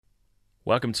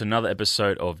Welcome to another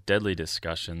episode of Deadly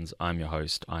Discussions. I'm your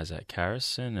host, Isaac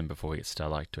Harrison, and before we get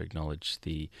started, I'd like to acknowledge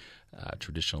the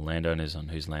traditional landowners on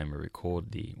whose land we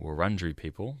record, the Wurundjeri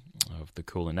people of the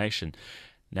Kulin Nation.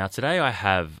 Now, today I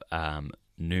have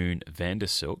Noon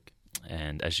Vandersilk,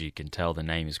 and as you can tell, the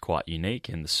name is quite unique,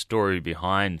 and the story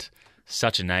behind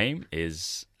such a name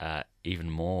is even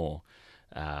more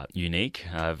unique.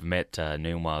 I've met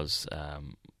Noon while I was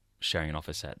sharing an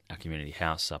office at our community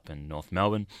house up in North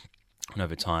Melbourne. And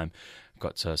over time,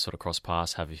 got to sort of cross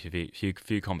paths, have a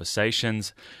few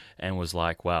conversations, and was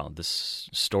like, wow, this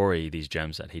story, these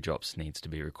gems that he drops needs to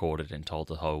be recorded and told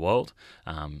to the whole world.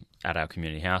 At our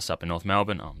community house up in North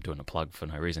Melbourne, I'm doing a plug for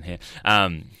no reason here.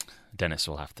 Dennis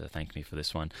will have to thank me for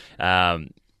this one.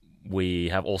 We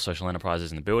have all social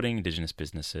enterprises in the building, Indigenous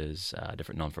businesses,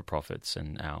 different non-for-profits,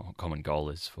 and our common goal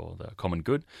is for the common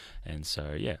good. And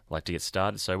so, yeah, I'd like to get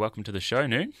started. So welcome to the show,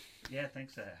 Noon. Yeah,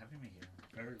 thanks for having me here.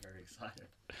 Very, very excited.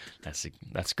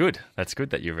 That's good. That's good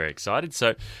that you're very excited.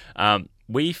 So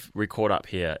we record up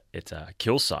here at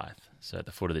Kilsyth, so at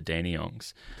the foot of the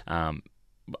Dandenongs.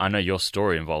 I know your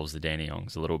story involves the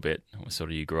Dandenongs a little bit. Sort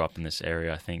of you grew up in this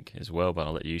area, I think, as well, but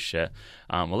I'll let you share.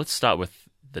 Well, let's start with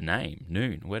the name,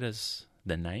 Noon. Where does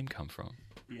the name come from?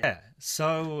 Yeah,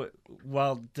 so,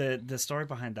 well, the story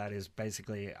behind that is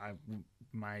basically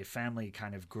my family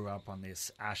kind of grew up on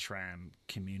this ashram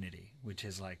community, which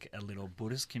is like a little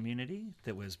Buddhist community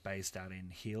that was based out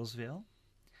in Healesville.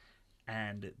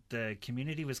 And the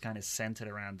community was kind of centered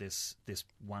around this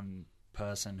one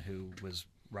person who was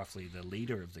roughly the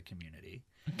leader of the community.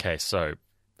 Okay, so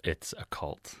it's a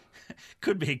cult.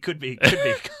 Could be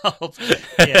a cult.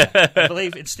 Yeah, I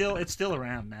believe it's still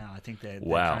around now. I think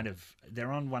Wow.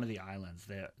 they're on one of the islands.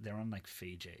 They're on like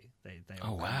Fiji. They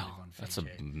Oh, live wow. on Fiji. That's a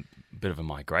bit of a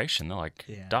migration. They're like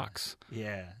ducks.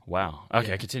 Yeah. Wow. Okay,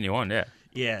 Yeah. continue on, yeah.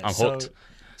 Yeah. I'm hooked.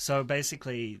 So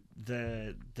basically,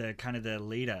 the kind of the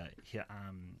leader,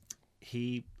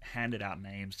 he handed out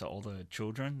names to all the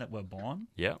children that were born,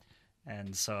 Yeah.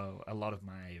 and so a lot of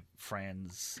my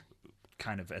friends,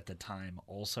 kind of at the time,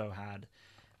 also had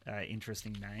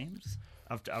interesting names.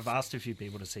 I've asked a few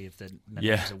people to see if the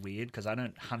names are weird, because I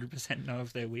don't 100% know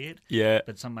if they're weird. Yeah.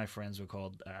 But some of my friends were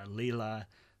called Leela,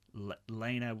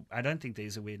 Lena. I don't think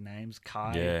these are weird names.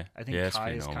 Kai. Yeah. I think Yeah, it's Kai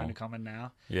pretty is normal. kind of common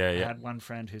now. Yeah, I yeah. had one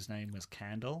friend whose name was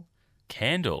Candle.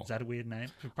 Candle. Is that a weird name?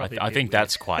 I Probably a bit think weird.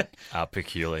 that's quite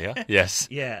peculiar. Yes.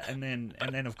 Yeah, and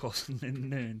then of course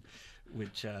Noon,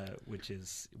 which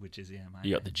is my You got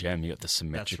name. the gem. You got the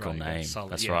symmetrical right, you got name.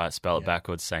 solid, That's yeah, right. Spell it yeah.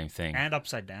 backwards. Same thing. And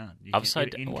upside down.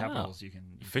 In Wow. capitals, you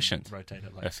can Efficient. rotate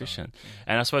it like Efficient. so. Yeah.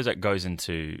 And I suppose that goes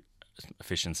into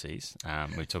efficiencies.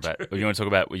 We talk about. You want to talk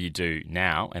about what you do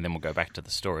now, and then we'll go back to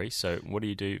the story. So, what do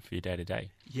you do for your day to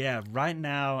day? Yeah, right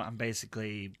now I'm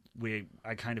basically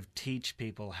I kind of teach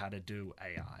people how to do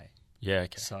AI. Yeah.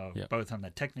 Okay. So Yeah. both on the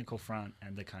technical front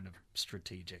and the kind of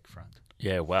strategic front.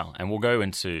 Yeah. Wow. And we'll go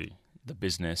into the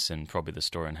business and probably the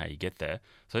story and how you get there.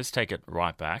 So let's take it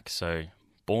right back. So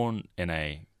born in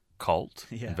a cult,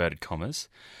 Yeah. inverted commas,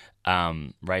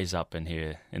 raised up in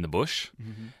here in the bush.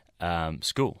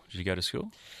 School. Did you go to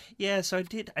school? Yeah, so I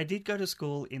did go to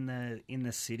school in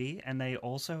the city, and they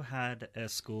also had a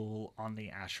school on the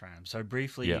ashram. So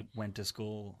briefly Yeah. went to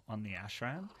school on the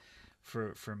ashram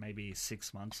for maybe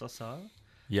 6 months or so.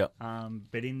 Yep.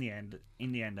 But in the end,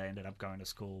 I ended up going to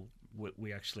school.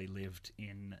 We actually lived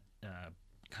in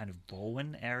kind of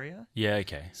Balwyn area. Yeah.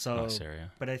 Okay. So, Nice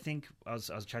area. but I think I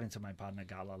was chatting to my partner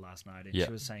Gala last night, and Yeah.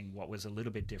 she was saying what was a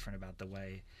little bit different about the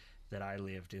way that I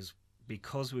lived is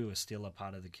because we were still a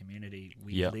part of the community.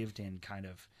 We Yeah. lived in kind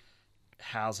of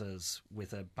houses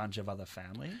with a bunch of other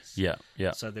families. Yeah.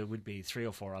 Yeah. So there would be 3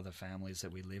 or 4 other families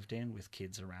that we lived in with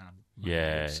kids around. my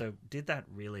Yeah. age. So did that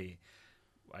really?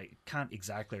 I can't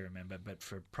exactly remember, but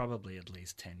for probably at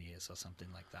least 10 years or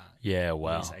something like that. Yeah. At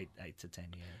Wow. least eight to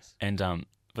 10 years. And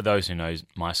for those who know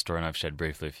my story, and I've shared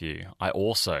briefly with you, I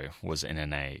also was in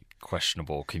a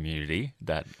questionable community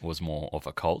that was more of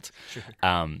a cult. Sure.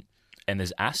 And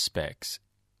there's aspects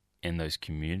in those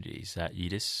communities that you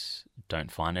just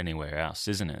don't find anywhere else,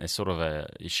 isn't it? It's sort of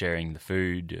sharing the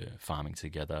food, farming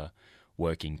together,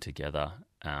 working together.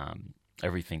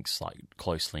 Everything's like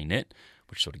closely knit,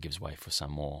 which sort of gives way for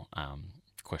some more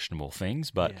questionable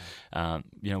things. But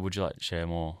would you like to share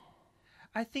more?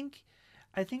 I think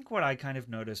what I kind of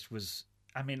noticed was,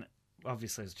 I mean,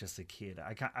 obviously as just a kid,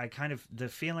 I kind of, the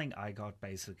feeling I got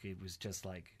basically was just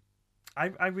like,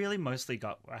 I really mostly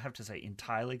got, I have to say,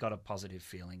 entirely got a positive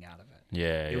feeling out of it.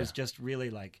 Yeah, It was just really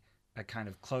like a kind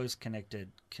of close,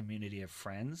 connected community of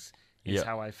friends is Yeah.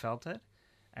 how I felt it.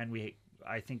 And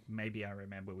I think maybe I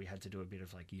remember we had to do a bit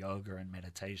of like yoga and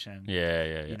meditation.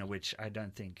 Yeah. You know, which I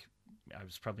don't think I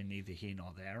was probably neither here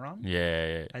nor there on.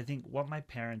 Yeah. I think what my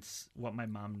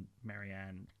mum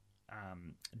Marianne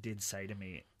did say to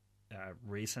me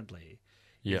recently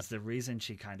is the reason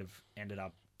she kind of ended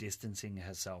up distancing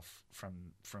herself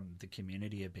from the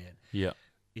community a bit. Yeah.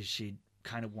 Is she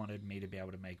kind of wanted me to be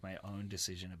able to make my own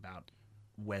decision about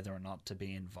whether or not to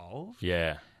be involved.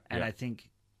 Yeah. And I think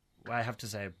I have to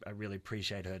say I really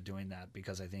appreciate her doing that,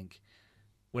 because I think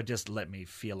would just let me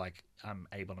feel like I'm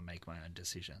able to make my own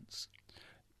decisions.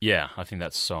 Yeah, I think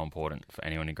that's so important for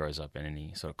anyone who grows up in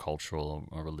any sort of cultural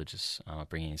or religious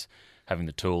upbringings, having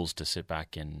the tools to sit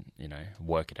back and, you know,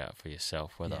 work it out for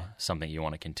yourself, whether something you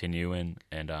want to continue in.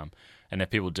 And if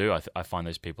people do, I find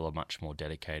those people are much more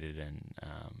dedicated and,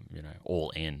 you know, all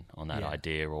in on that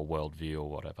idea or worldview or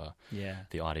whatever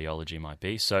the ideology might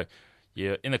be. So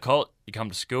you're in the cult, you come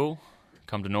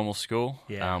to normal school.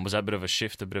 Yeah. Was that a bit of a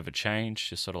shift, a bit of a change?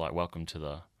 Just sort of like welcome to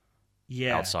the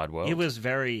outside world? It was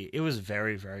very,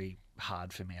 very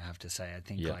hard for me, I have to say.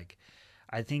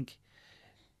 I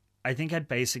think I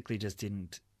basically just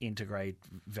didn't integrate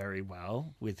very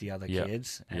well with the other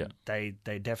kids. And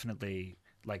they definitely,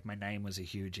 like, my name was a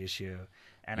huge issue.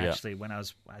 And actually when I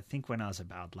was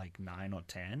about like 9 or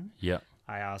 10,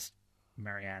 I asked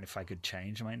Marianne if I could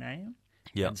change my name.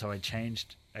 Yeah. And so I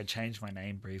changed my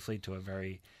name briefly to a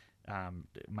very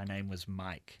my name was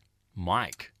Mike.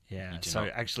 Mike. Yeah, so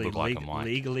actually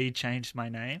legally changed my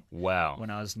name. Wow. When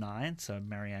I was 9, so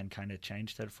Marianne kind of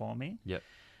changed it for me. Yep.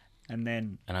 And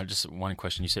then, I just one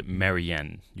question. You said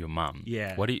Marianne, your mum.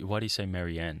 Yeah. Why do you say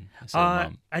Marianne?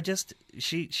 Mum?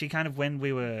 She kind of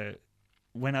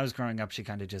when I was growing up, she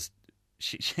kind of just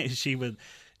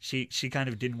she kind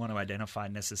of didn't want to identify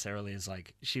necessarily as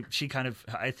like she kind of,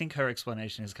 I think her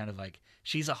explanation is kind of like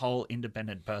she's a whole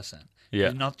independent person. Yeah.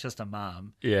 She's not just a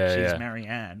mom. Yeah. She's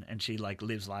Marianne, and she like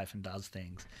lives life and does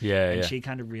things. Yeah. And she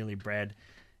kind of really bred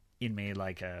in me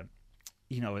like a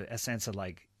sense of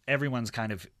like everyone's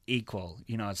kind of equal.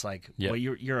 You know, it's like, well,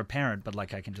 you're a parent, but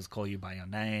like I can just call you by your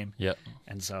name. Yeah.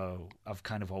 And so I've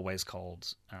kind of always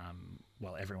called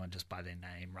everyone just by their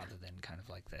name rather than kind of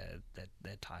like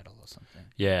their title or something.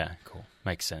 Yeah, cool.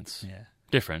 Makes sense. Yeah.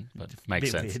 Different, but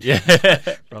makes sense. Weird.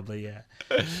 Yeah. Probably,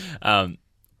 yeah.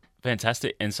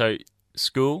 Fantastic. And so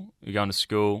school, you're going to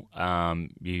school,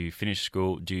 you finish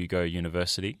school, do you go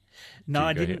university? No,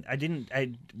 I didn't.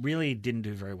 I really didn't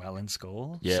do very well in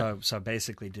school. Yeah. So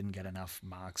basically didn't get enough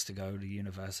marks to go to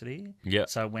university. Yeah.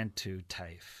 So I went to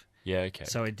TAFE. Yeah, okay.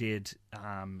 So I did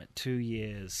 2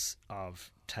 years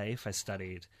of TAFE. I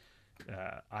studied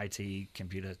IT,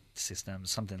 computer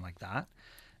systems, something like that.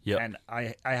 Yeah. And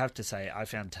I have to say, I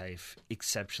found TAFE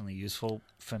exceptionally useful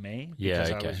for me. Yeah,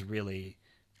 because okay. I was really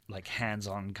like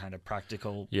hands-on kind of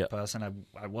practical person.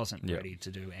 I wasn't ready to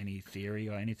do any theory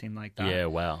or anything like that. Yeah,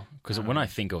 wow. Because when I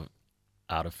think of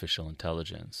artificial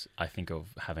intelligence, I think of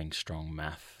having strong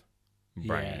math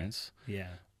brains. Yeah.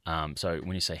 So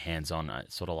when you say hands-on,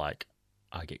 it's sort of like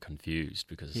I get confused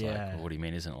because it's like, well, what do you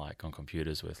mean? Isn't it like on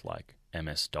computers with like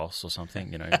MS-DOS or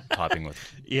something, you know, typing with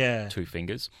 2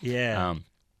 fingers? Yeah.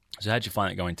 So how'd you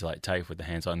find it going to like TAFE with the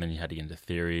hands-on, and then you had to get into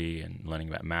theory and learning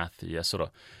about math? Did you sort of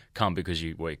come because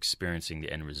you were experiencing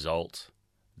the end result,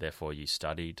 therefore you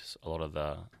studied a lot of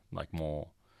the like more,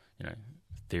 you know,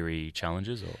 theory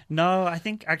challenges? Or No, I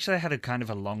think actually I had a kind of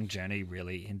a long journey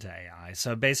really into AI.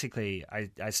 So basically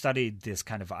I studied this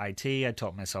kind of IT. I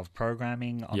taught myself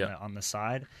programming on the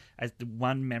side.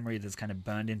 One memory that's kind of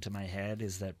burned into my head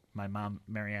is that my mom,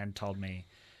 Marianne, told me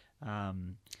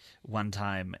one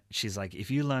time, she's like,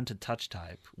 if you learn to touch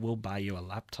type, we'll buy you a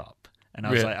laptop. And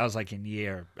I was like in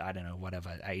year, I don't know,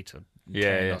 whatever, 8 or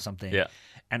 10 or something. Yeah.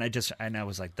 And I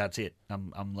was like, that's it.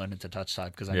 I'm learning to touch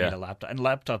type because I need a laptop. And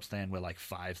laptops then were like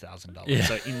 $5,000. Yeah.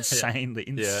 So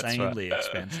insanely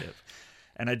expensive.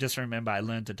 And I just remember I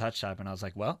learned to touch type and I was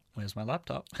like, well, where's my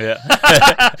laptop? Yeah.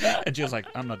 And she was like,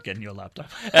 I'm not getting you a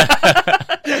laptop.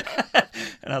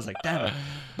 And I was like, damn it.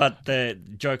 But the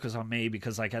joke was on me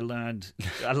because like I learned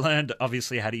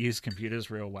obviously how to use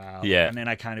computers real well. Yeah. And then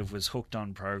I kind of was hooked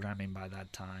on programming by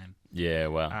that time. Yeah,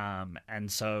 wow.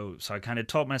 And so I kind of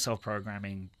taught myself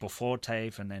programming before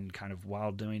TAFE and then kind of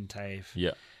while doing TAFE.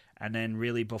 Yeah. And then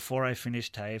really before I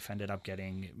finished TAFE, I ended up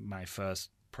getting my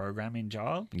first programming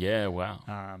job. Yeah, wow.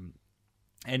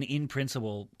 And in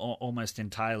principle, almost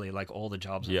entirely, like all the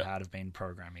jobs I've had have been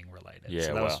programming related. Yeah,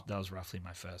 so that was roughly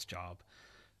my first job.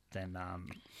 Then,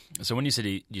 so when you said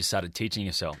you started teaching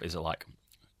yourself, is it like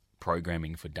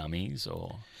programming for dummies,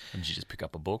 or did you just pick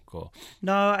up a book? Or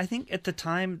No, I think at the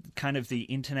time, kind of the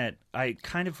internet, I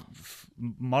kind of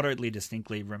moderately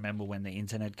distinctly remember when the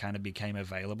internet kind of became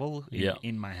available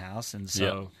in my house. And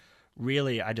so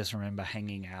really I just remember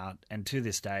hanging out, and to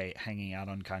this day, hanging out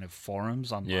on kind of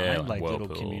forums online, like little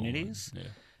communities.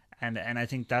 And I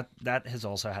think that has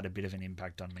also had a bit of an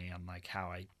impact on me, on like how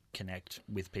I connect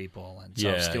with people. And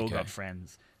so I've still got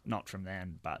friends, not from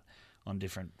then, but on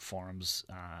different forums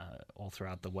all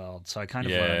throughout the world. So I kind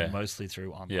of learned mostly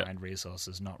through online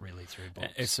resources, not really through books.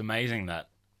 It's amazing that,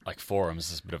 like, forums,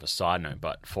 this is a bit of a side note,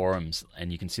 but forums,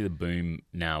 and you can see the boom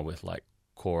now with like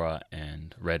Quora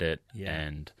and Reddit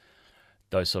and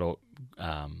those sort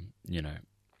of,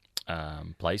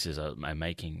 places are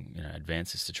making,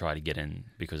 advances to try to get in,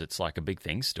 because it's like a big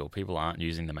thing still. People aren't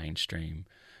using the mainstream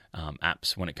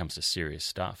apps when it comes to serious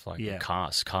stuff, like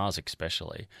cars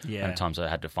especially. How many times I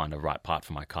had to find the right part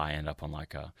for my car, I end up on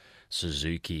like a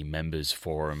Suzuki members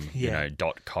forum,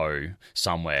 .co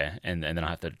somewhere, and then I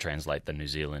have to translate the New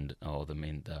Zealand or the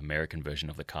American version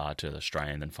of the car to the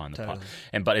Australian, then find the part.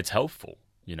 But it's helpful,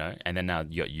 and then now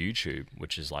you got YouTube,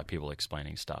 which is like people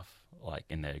explaining stuff like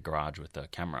in their garage with the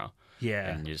camera.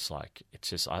 And you're just like, it's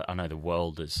just, I know the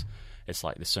world is, it's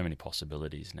like there's so many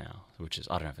possibilities now, which is,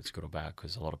 I don't know if it's good or bad,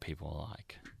 because a lot of people are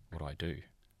like, what do I do?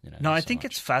 No, I think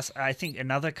it's fast. I think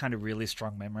another kind of really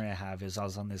strong memory I have is I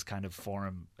was on this kind of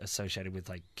forum associated with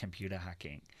like computer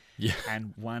hacking.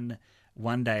 And one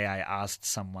day I asked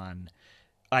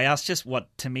just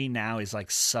what to me now is like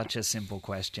such a simple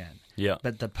question.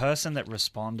 But the person that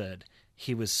responded,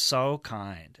 he was so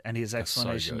kind, and his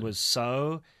explanation was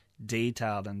so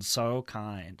detailed and so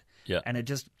kind. And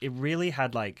it really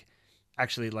had like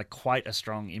actually like quite a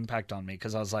strong impact on me,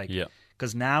 because I was like,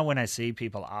 because now when I see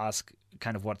people ask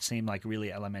kind of what seem like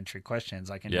really elementary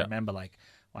questions, I can remember like,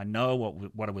 I know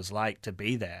what it was like to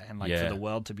be there, and like for the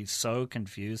world to be so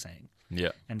confusing,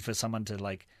 and for someone to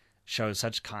like show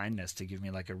such kindness to give me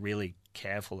like a really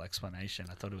careful explanation.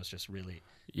 I thought it was just really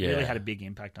had a big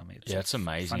impact on me. It's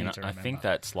amazing. And I think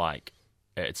that's like,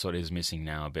 it sort of is missing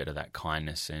now a bit of that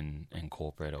kindness in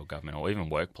corporate or government or even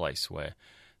workplace, where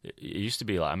it used to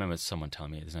be like, I remember someone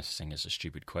telling me there's no such thing as a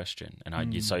stupid question.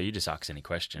 And so you just ask any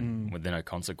question with no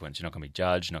consequence. You're not going to be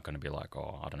judged. You're not going to be like,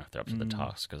 oh, I don't know if they're up to the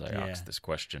task because I asked this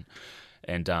question.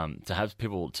 And to have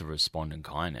people to respond in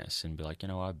kindness and be like,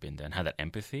 I've been there, and have that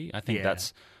empathy, I think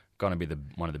that's going to be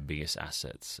one of the biggest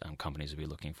assets companies will be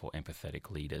looking for: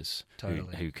 empathetic leaders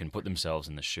who can put themselves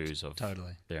in the shoes of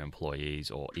their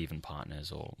employees or even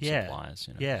partners or suppliers.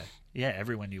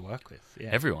 Everyone you work with.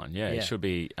 Everyone, it should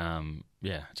be,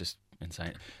 just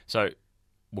insane. So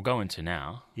we'll go into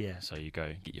now. So you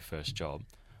go get your first job.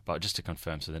 But just to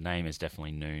confirm, so the name is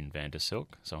definitely Noon van der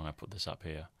Silk. So when I put this up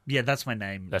here. Yeah, that's my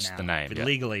name. That's now. the name. But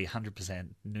legally, 100%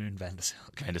 Noon van der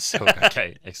Silk. Van der Silk,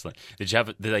 okay, excellent.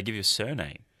 Did they give you a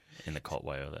surname in the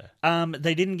Cotway or there?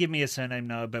 They didn't give me a surname,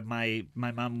 no. But my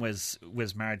mum was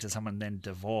married to someone, then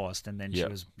divorced, and then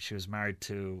she was married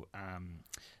to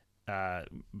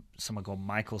someone called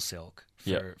Michael Silk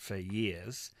for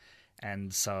years,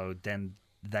 and so then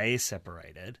they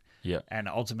separated. And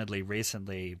ultimately,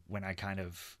 recently, when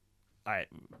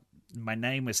my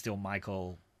name was still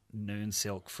Michael Noon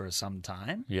Silk for some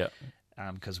time.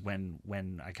 Because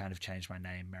when I kind of changed my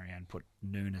name, Marianne put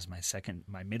Noon as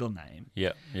my middle name.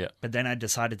 But then I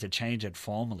decided to change it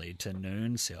formally to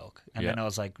Noon Silk. And then I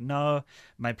was like, no,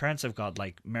 my parents have got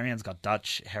like, Marianne's got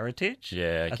Dutch heritage.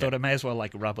 I thought I may as well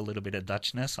like rub a little bit of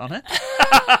Dutchness on it.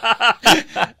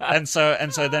 and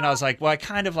so then I was like, well, I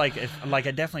kind of like I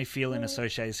definitely feel an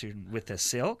association with the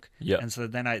silk. And so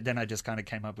then I just kind of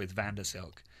came up with Van der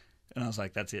Silk. And I was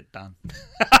like, that's it, done.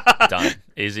 Done.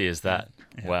 Easy as that.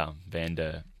 Wow. Van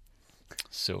der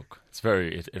Silk. It's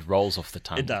it rolls off the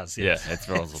tongue. It does, yes. Yeah, it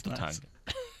rolls off the tongue.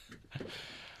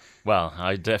 Well,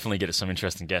 I definitely get some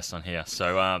interesting guests on here.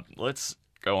 So let's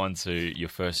go on to your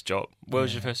first job. Where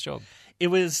was your first job? It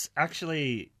was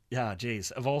actually,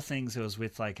 of all things, it was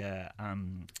with like a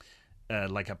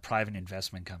private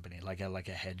investment company, like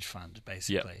a hedge fund,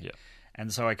 basically.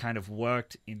 And so I kind of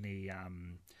worked in the...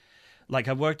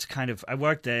 I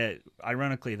worked there.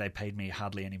 Ironically, they paid me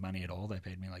hardly any money at all. They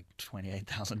paid me like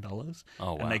 $28,000.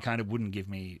 Oh, wow. And they kind of wouldn't give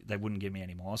me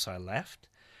any more, so I left.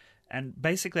 And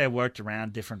basically, I worked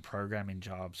around different programming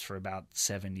jobs for about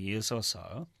 7 years or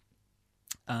so.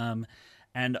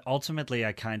 And ultimately,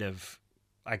 I kind of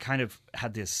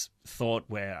had this thought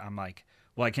where I'm like,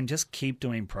 well, I can just keep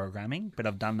doing programming, but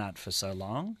I've done that for so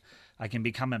long. I can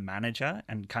become a manager.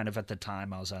 And kind of at the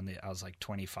time, I was like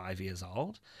 25 years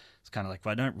old. It's kind of like,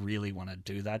 well, I don't really want to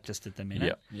do that just at the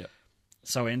minute.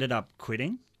 So I ended up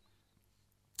quitting.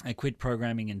 I quit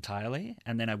programming entirely,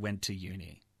 and then I went to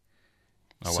uni.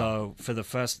 Oh, wow. So for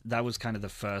that was kind of the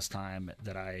first time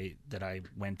that I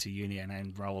went to uni, and I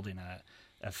enrolled in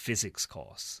a physics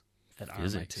course at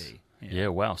Physics. RMIT. Yeah,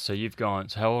 wow. So you've gone.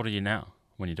 So how old are you now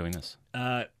when you're doing this?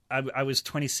 I was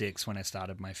 26 when I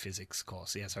started my physics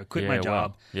course. Yeah, so I quit Yeah, my wow.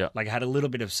 job. Yeah. Like I had a little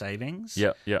bit of savings.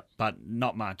 Yeah, yeah. But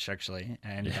not much, actually. I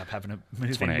ended up having to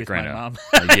move in 28 with grand my out.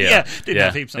 mum. A year. Yeah, didn't Yeah.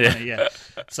 have heaps of Yeah. money, yeah.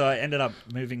 So I ended up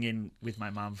moving in with my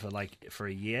mum for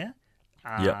a year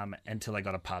until I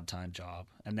got a part-time job.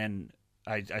 And then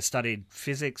I studied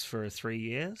physics for 3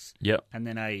 years. Yep. And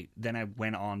then I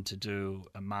went on to do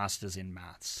a master's in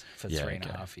maths for Yeah,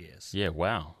 3.5 years. Yeah,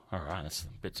 wow. All right, that's a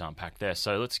bit to unpack there.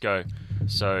 So let's go.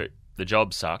 So the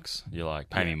job sucks. You're like,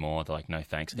 pay me more. They're like, no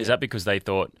thanks. Is that because they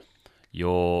thought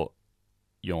you're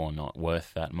not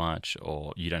worth that much,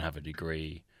 or you don't have a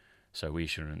degree, so we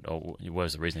shouldn't? Or what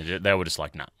was the reason? They were just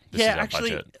like, nah. This is our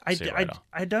budget. See you later.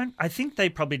 I don't. I think they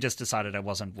probably just decided I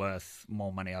wasn't worth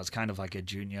more money. I was kind of like a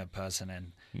junior person,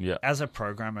 and Yeah. as a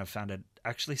programmer, I found it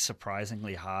actually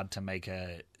surprisingly hard to make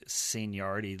a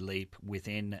seniority leap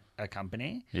within a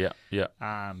company. Yeah, yeah.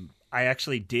 I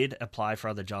actually did apply for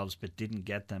other jobs, but didn't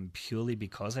get them purely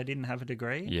because I didn't have a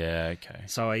degree. Yeah, okay.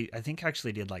 So I think I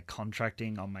actually did like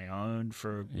contracting on my own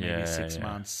for maybe Yeah, 6 yeah.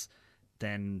 months,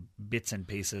 then bits and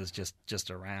pieces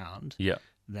just around. Yeah.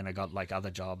 Then I got like other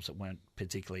jobs that weren't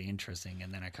particularly interesting,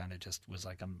 and then I kind of just was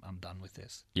like, I'm done with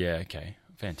this. Yeah, okay.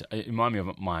 Fantastic. It reminded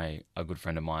me of a good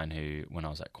friend of mine who, when I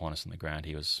was at Qantas on the ground,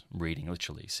 he was reading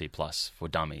literally C+ for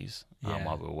dummies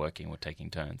while we were working. We're taking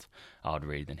turns. I would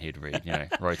read, then he'd read,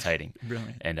 rotating.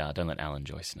 Brilliant. And don't let Alan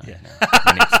Joyce know.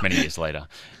 Yeah. Many years later.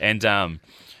 And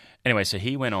anyway, so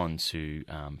he went on to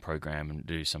program and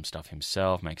do some stuff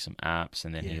himself, make some apps,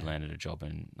 and then he landed a job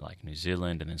in like New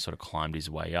Zealand, and then sort of climbed his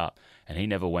way up. And he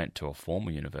never went to a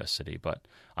formal university, but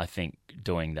I think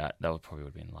doing that would probably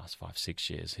have been the last 5-6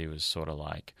 years. He was sort of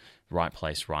like right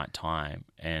place, right time.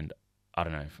 And I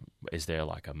don't know, is there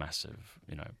like a massive,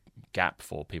 gap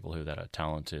for people that are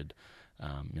talented,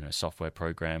 software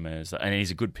programmers? And he's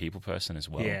a good people person as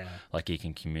well. Yeah. Like he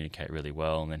can communicate really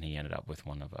well. And then he ended up with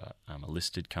one of a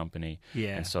listed company.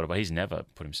 Yeah. And sort of, but he's never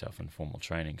put himself in formal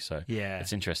training. So Yeah.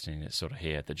 it's interesting to sort of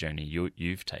hear the journey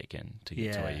you've taken to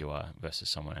get to where you are versus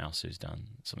someone else who's done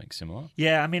something similar.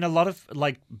 Yeah, I mean, a lot of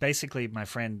like basically my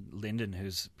friend Lyndon,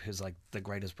 who's like the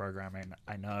greatest programmer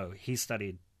I know, he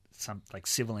studied some like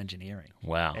civil engineering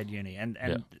Wow. at uni, and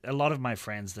a lot of my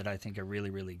friends that I think are really,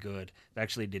 really good, they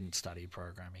actually didn't study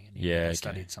programming at uni. Yeah, They okay.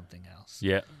 studied something else.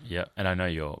 Yeah, yeah. And I know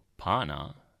your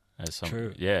partner has some.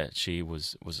 True. Yeah, she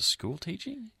was a school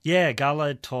teaching. Yeah,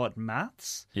 Gala taught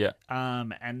maths. Yeah.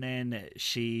 And then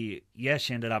she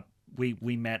ended up, we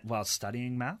met while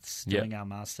studying maths, doing our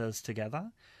masters together.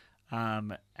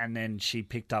 And then she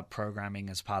picked up programming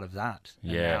as part of that.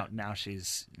 And Yeah. now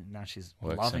she's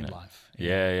Works loving in it. life.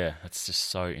 Yeah. That's just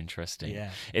so interesting.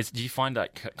 Yeah. Do you find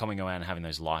that coming around and having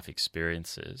those life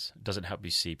experiences, does it help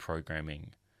you see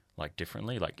programming like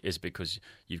differently? Like, is it because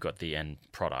you've got the end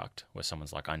product where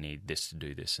someone's like, I need this to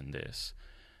do this and this,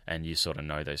 and you sort of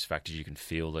know those factors, you can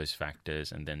feel those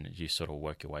factors, and then you sort of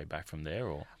work your way back from there?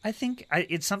 Or I think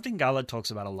it's something Gala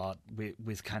talks about a lot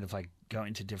with kind of like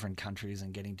going to different countries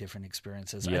and getting different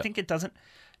experiences. Yeah. I think it doesn't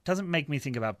make me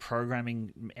think about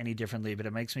programming any differently, but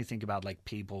it makes me think about like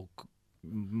people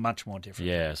much more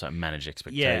differently. yeah, so manage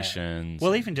expectations.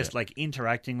 Well, even just like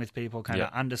interacting with people, kind of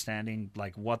Yeah. understanding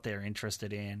like what they're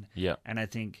interested in. Yeah. And I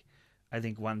think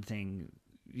one thing,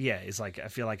 is like I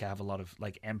feel like I have a lot of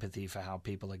like empathy for how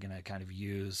people are going to kind of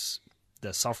use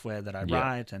the software that I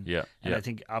write, and I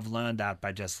think I've learned that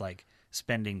by just like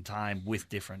spending time with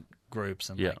different groups,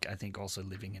 and like I think also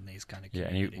living in these kind of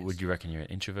communities. And would you reckon you're an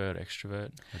introvert, extrovert?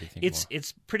 What do you think?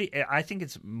 It's pretty. I think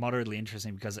it's moderately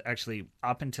interesting because actually,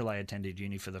 up until I attended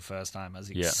uni for the first time, I was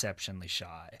exceptionally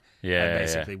shy. I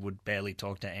basically would barely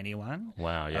talk to anyone.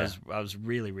 Wow, yeah. I was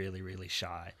really, really, really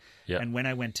shy. Yeah. And when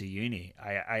I went to uni,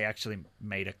 I actually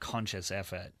made a conscious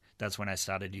effort. That's when I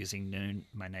started using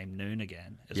my name Noon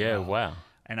again. As well. Wow.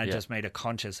 And I just made a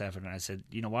conscious effort, and I said,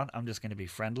 you know what? I'm just going to be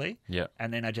friendly. Yeah.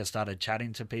 And then I just started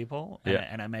chatting to people,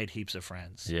 and I made heaps of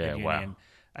friends. Yeah, at uni, wow. and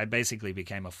I basically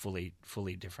became a fully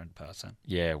different person.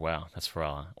 Yeah, wow. That's for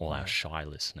all our shy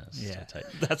listeners. Yeah, to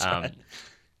take. that's right.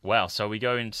 Wow. So we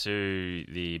go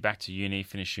into back to uni,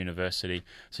 finish university.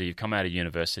 So you've come out of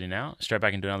university now, straight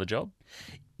back into another job?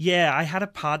 Yeah, I had a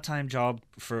part-time job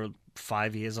for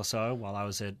 5 years or so while I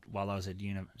was at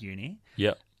uni.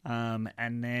 Yep.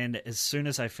 And then as soon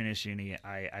as I finished uni,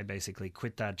 I basically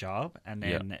quit that job and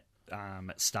then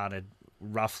started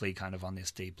roughly kind of on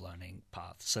this deep learning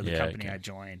path. So the company I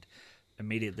joined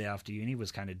immediately after uni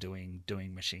was kind of doing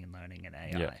machine learning and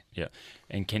AI. Yeah.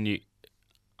 And can you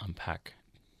unpack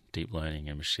deep learning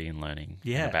and machine learning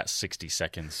in Yeah. about 60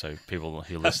 seconds so people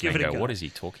who are listening give it a go, go. what is he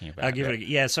talking about? I'll give it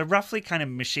yeah. So roughly kind of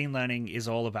machine learning is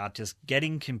all about just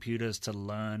getting computers to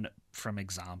learn from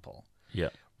example. Yeah.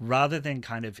 Rather than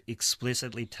kind of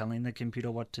explicitly telling the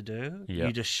computer what to do, Yeah.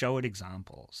 you just show it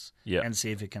examples Yeah. and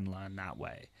see if it can learn that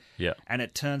way. Yeah. And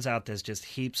it turns out there's just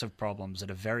heaps of problems that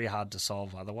are very hard to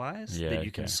solve otherwise Yeah, that you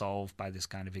can okay. solve by this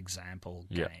kind of example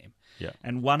Yeah. game. Yeah.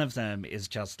 And one of them is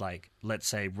just like, let's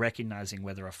say, recognizing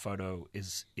whether a photo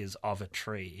is of a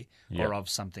tree Yeah. or of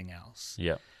something else.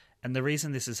 Yeah. And the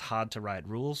reason this is hard to write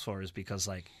rules for is because,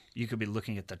 like, you could be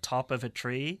looking at the top of a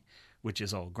tree, which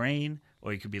is all green,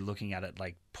 or you could be looking at it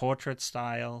like portrait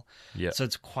style. Yeah. So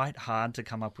it's quite hard to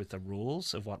come up with the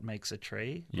rules of what makes a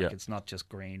tree. Like, Yeah. it's not just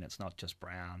green, it's not just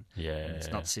brown, Yeah. and it's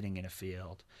not sitting in a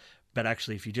field. But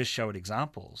actually, if you just show it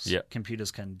examples, Yeah.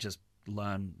 computers can just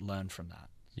learn from that.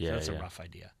 Yeah, So that's a yeah. rough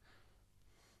idea.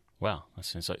 Wow.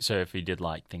 So if you did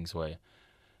like things where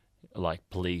like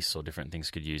police or different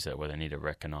things could use that where they need to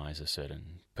recognize a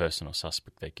certain person or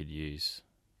suspect they could use.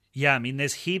 Yeah, I mean,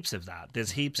 there's heaps of that.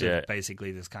 There's heaps Yeah. of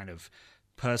basically this kind of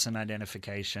person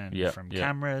identification Yeah, from yeah.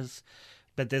 cameras,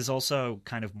 but there's also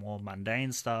kind of more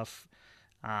mundane stuff,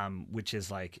 which is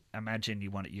like, imagine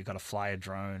you got to fly a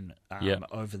drone Yeah.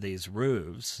 over these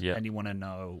roofs, Yeah. and you want to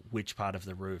know which part of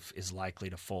the roof is likely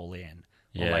to fall in,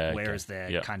 or Yeah, like where okay. is there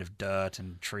Yeah. kind of dirt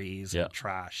and trees Yeah. and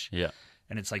trash, Yeah.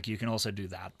 and it's like you can also do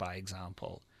that by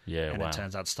example, Yeah. and Wow. it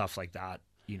turns out stuff like that,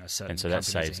 certain And so that companies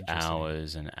are saves interested in.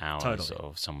 hours and hours Totally.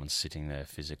 of someone sitting there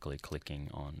physically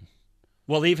clicking on.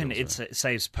 Well, even Feels it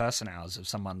saves person hours of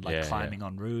someone like Yeah, climbing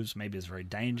on roofs. Maybe it's very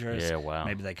dangerous. Yeah, wow.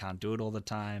 Maybe they can't do it all the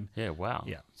time. Yeah, wow.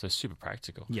 Yeah. So super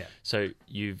practical. Yeah. So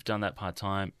you've done that part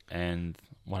time, and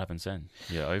what happens then?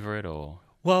 You're over it, or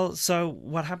Well, so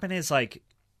what happened is like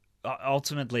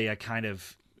ultimately,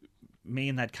 me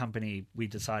and that company, we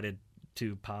decided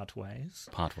to part ways.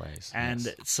 part ways? And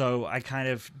Yes. so I kind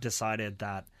of decided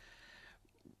that.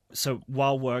 So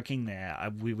while working there,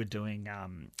 we were doing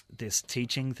this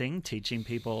teaching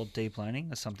people deep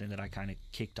learning. Is something that I kind of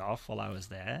kicked off while I was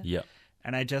there. Yeah.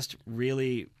 And I just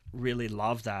really, really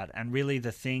love that. And really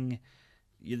the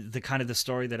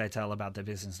story that I tell about the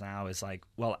business now is like,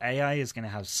 well, AI is going to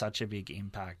have such a big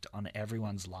impact on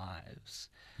everyone's lives.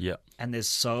 Yeah. And there's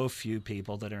so few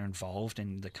people that are involved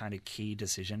in the kind of key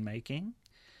decision making,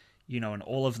 and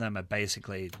all of them are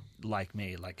basically like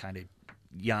me, like kind of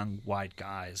young white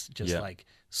guys, just Yeah. like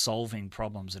solving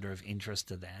problems that are of interest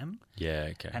to them. Yeah.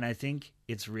 Okay. And I think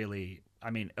it's really,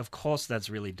 of course that's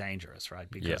really dangerous, right?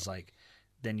 Because like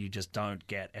then you just don't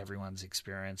get everyone's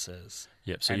experiences.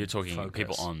 Yep. So and you're talking focus.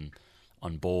 people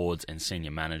on boards and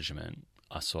senior management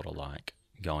are sort of like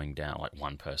going down like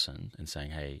one person and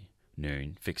saying, "Hey,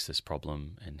 Noon, fix this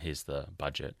problem, and here's the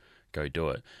budget. Go do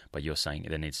it." But you're saying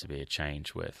there needs to be a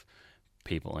change with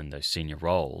people in those senior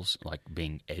roles, like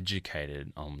being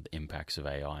educated on the impacts of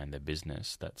AI in their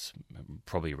business. That's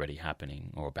probably already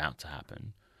happening or about to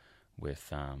happen with,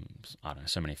 I don't know,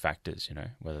 so many factors,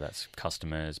 whether that's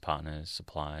customers, partners,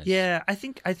 suppliers. Yeah, I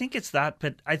think it's that,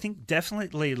 but I think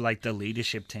definitely like the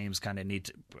leadership teams kind of need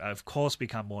to, of course,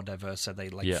 become more diverse so they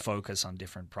Yeah. focus on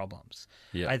different problems.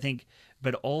 Yeah. I think,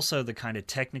 but also the kind of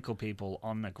technical people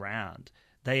on the ground,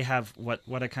 they have what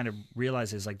I kind of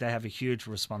realize is like they have a huge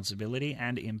responsibility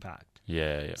and impact.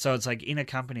 Yeah, yeah. So it's like in a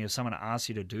company, if someone asks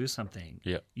you to do something,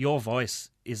 Yeah. your voice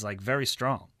is like very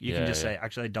strong. You can Yeah, just yeah. say,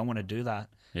 actually, I don't want to do that.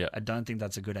 Yeah. I don't think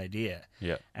that's a good idea.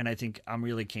 Yeah. And I think I'm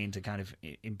really keen to kind of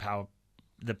empower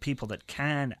the people that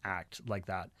can act like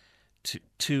that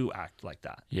to act like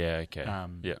that. Yeah, okay.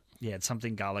 Yeah, it's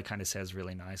something Gala kind of says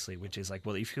really nicely, which is like,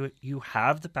 well, if you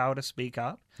have the power to speak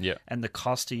up Yeah. and the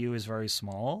cost to you is very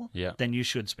small, Yeah. then you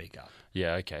should speak up.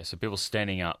 Yeah, okay. So people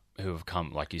standing up who have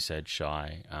come, like you said,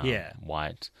 shy, Yeah.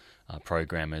 white,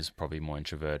 programmers, probably more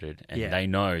introverted, and Yeah. they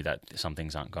know that some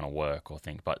things aren't going to work or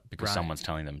think, but because Right. someone's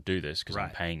telling them do this because I'm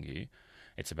Right. paying you,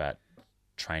 it's about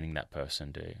training that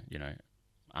person to,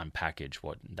 unpackage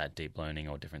what that deep learning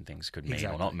or different things could mean or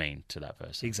Exactly. not mean to that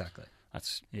person. Exactly.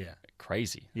 That's Yeah.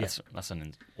 crazy. Yeah. That's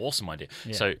an awesome idea.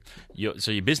 Yeah. So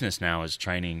your business now is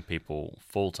training people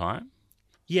full time.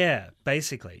 Yeah,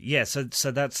 basically. Yeah, so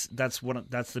that's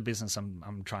the business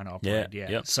I'm trying to operate. Yeah, Yeah.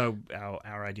 yep. So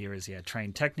our idea is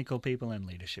train technical people and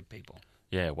leadership people.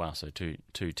 Yeah, wow. So two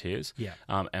tiers. Yeah.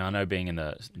 And I know being in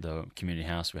the community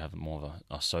house, we have more of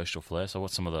a social flair. So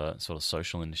what's some of the sort of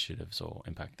social initiatives or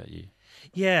impact that you...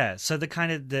 Yeah, so the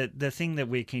kind of the thing that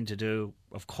we're keen to do,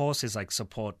 of course, is like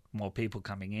support more people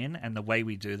coming in, and the way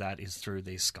we do that is through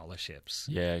these scholarships.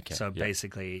 Yeah, okay. So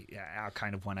basically, our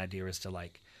kind of one idea is to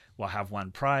like, we'll have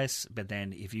one price, but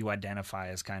then if you identify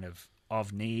as kind of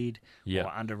need or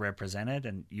underrepresented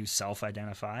and you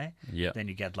self-identify, then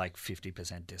you get like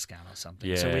 50% discount or something.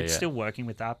 Yeah, so we're still working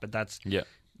with that, but that's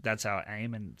our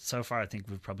aim. And so far, I think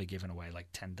we've probably given away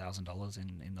like $10,000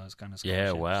 in those kind of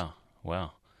scholarships. Yeah,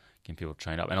 wow. Getting people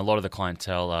trained up, and a lot of the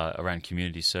clientele around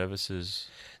community services.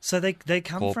 So they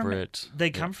come corporate,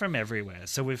 come from everywhere.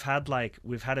 So we've had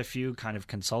a few kind of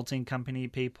consulting company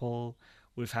people,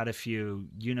 we've had a few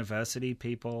university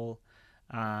people,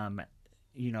 and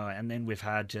then we've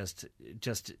had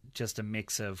just a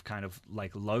mix of kind of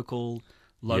like local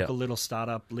little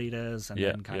startup leaders, and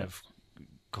then kind of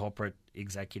corporate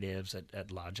executives at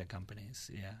larger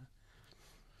companies. Yeah,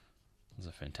 that's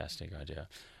a fantastic idea.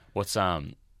 What's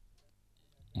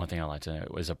one thing I like to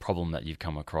know is a problem that you've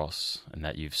come across and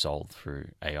that you've solved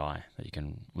through AI that you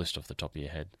can list off the top of your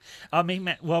head. I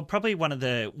mean, well, probably one of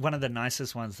the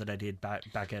nicest ones that I did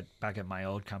back at my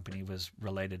old company was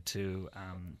related to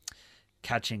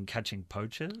catching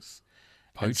poachers.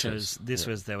 Poachers.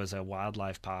 So there was a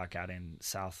wildlife park out in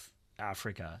South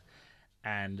Africa,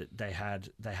 and they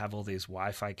have all these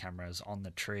Wi-Fi cameras on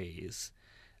the trees,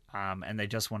 and they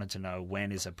just wanted to know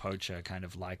when is a poacher kind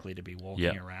of likely to be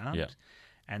walking around. Yeah.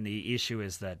 And the issue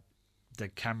is that the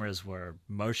cameras were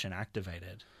motion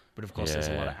activated, but of course there's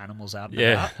a lot of animals out and about.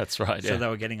 Yeah, that's right. So they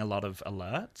were getting a lot of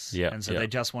alerts. Yeah, and so they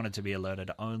just wanted to be alerted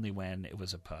only when it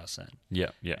was a person.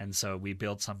 Yeah. And so we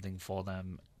built something for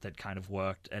them that kind of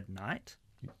worked at night.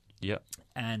 Yeah.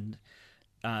 And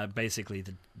basically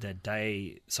the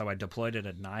day, so I deployed it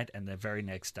at night, and the very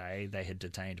next day they had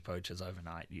detained poachers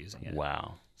overnight using it.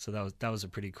 Wow. So that was a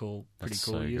pretty cool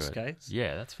use case.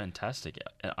 Yeah, that's fantastic.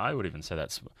 I would even say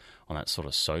that's on that sort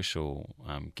of social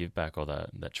give back, or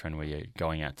that trend where you're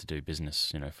going out to do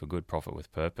business, for good, profit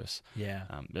with purpose. Yeah.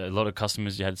 A lot of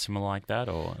customers you had similar like that,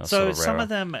 or so sort of some of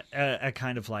them are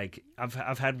kind of like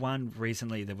I've had one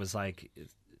recently that was like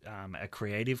a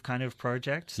creative kind of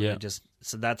project. So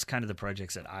so that's kind of the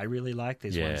projects that I really like.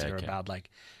 These ones that are about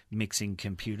like mixing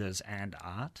computers and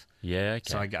art. Yeah, okay.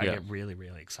 So I get really,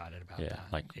 really excited about that.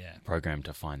 Like programmed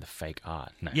to find the fake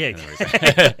art. No, yeah,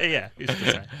 yeah.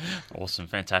 Awesome,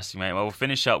 fantastic, mate. Well, we'll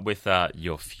finish up with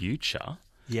your future.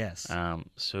 Yes.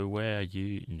 So where are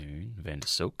you, Noon van der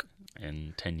Silk,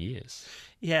 in 10 years?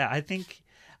 Yeah,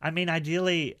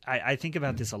 ideally, I think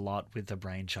about this a lot with the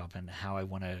Brain Shop and how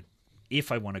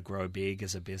if I want to grow big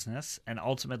as a business. And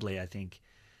ultimately, I think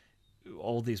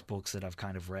all these books that I've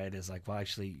kind of read is like, well,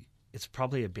 actually, it's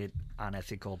probably a bit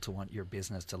unethical to want your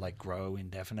business to like grow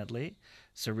indefinitely.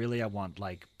 So really, I want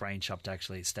like Brain Shop to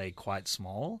actually stay quite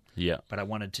small. Yeah. But I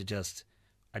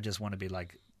just want to be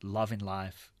like loving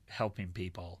life, helping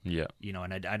people. Yeah.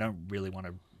 And I don't really want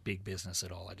a big business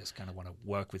at all. I just kind of want to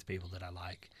work with people that I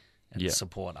like and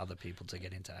support other people to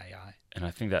get into AI. And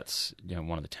I think that's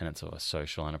one of the tenets of a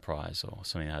social enterprise, or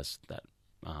something that has that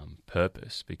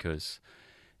purpose, because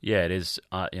it is.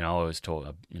 I always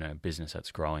talk. A business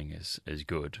that's growing is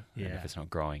good. Yeah. And if it's not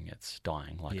growing, it's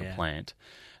dying like a plant.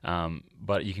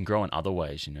 But you can grow in other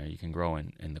ways. You can grow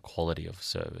in the quality of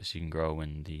service. You can grow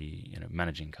in the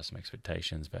managing customer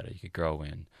expectations better. You could grow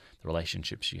in the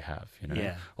relationships you have.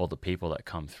 All the people that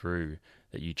come through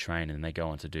that you train and they go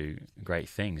on to do great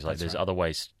things. Like there's other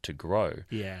ways to grow.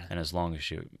 Yeah. And as long as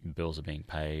your bills are being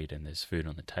paid and there's food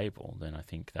on the table, then I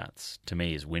think that's, to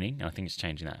me, is winning. And I think it's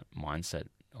changing that mindset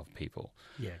of people.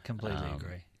 Yeah, completely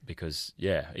agree. Because,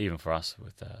 even for us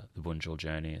with the Bunjil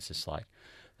journey, it's just like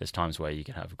there's times where you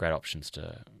can have great options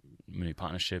to new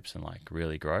partnerships and like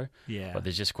really grow. Yeah. But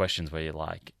there's just questions where you're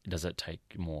like, does it take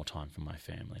more time from my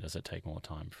family? Does it take more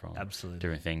time from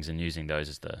different things? And using those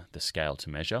as the scale to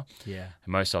measure. Yeah.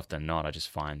 And most often than not, I just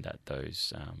find that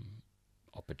those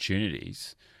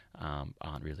opportunities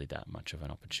aren't really that much of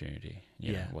an opportunity.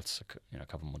 You know, what's a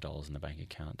couple more dollars in the bank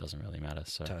account doesn't really matter.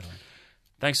 So totally.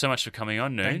 Thanks so much for coming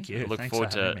on, Noon. Thank you. I look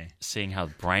forward to seeing how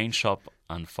Brain Shop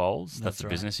unfolds. That's a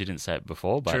business. You didn't say it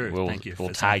before, but we'll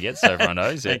tag it so everyone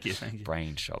knows. Thank you.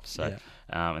 Brain Shop. So,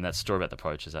 and that story about the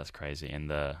poachers, that's crazy. And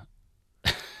the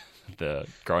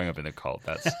growing up in the cult,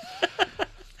 that's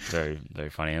very, very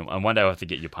funny. And one day I'll have to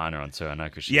get your partner on too. I know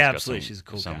because she's got she's a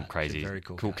cool some cat. crazy, very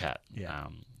cool cat. Yeah.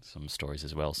 Some stories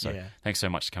as well. So thanks so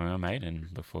much for coming on, mate, and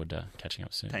look forward to catching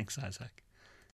up soon. Thanks, Isaac.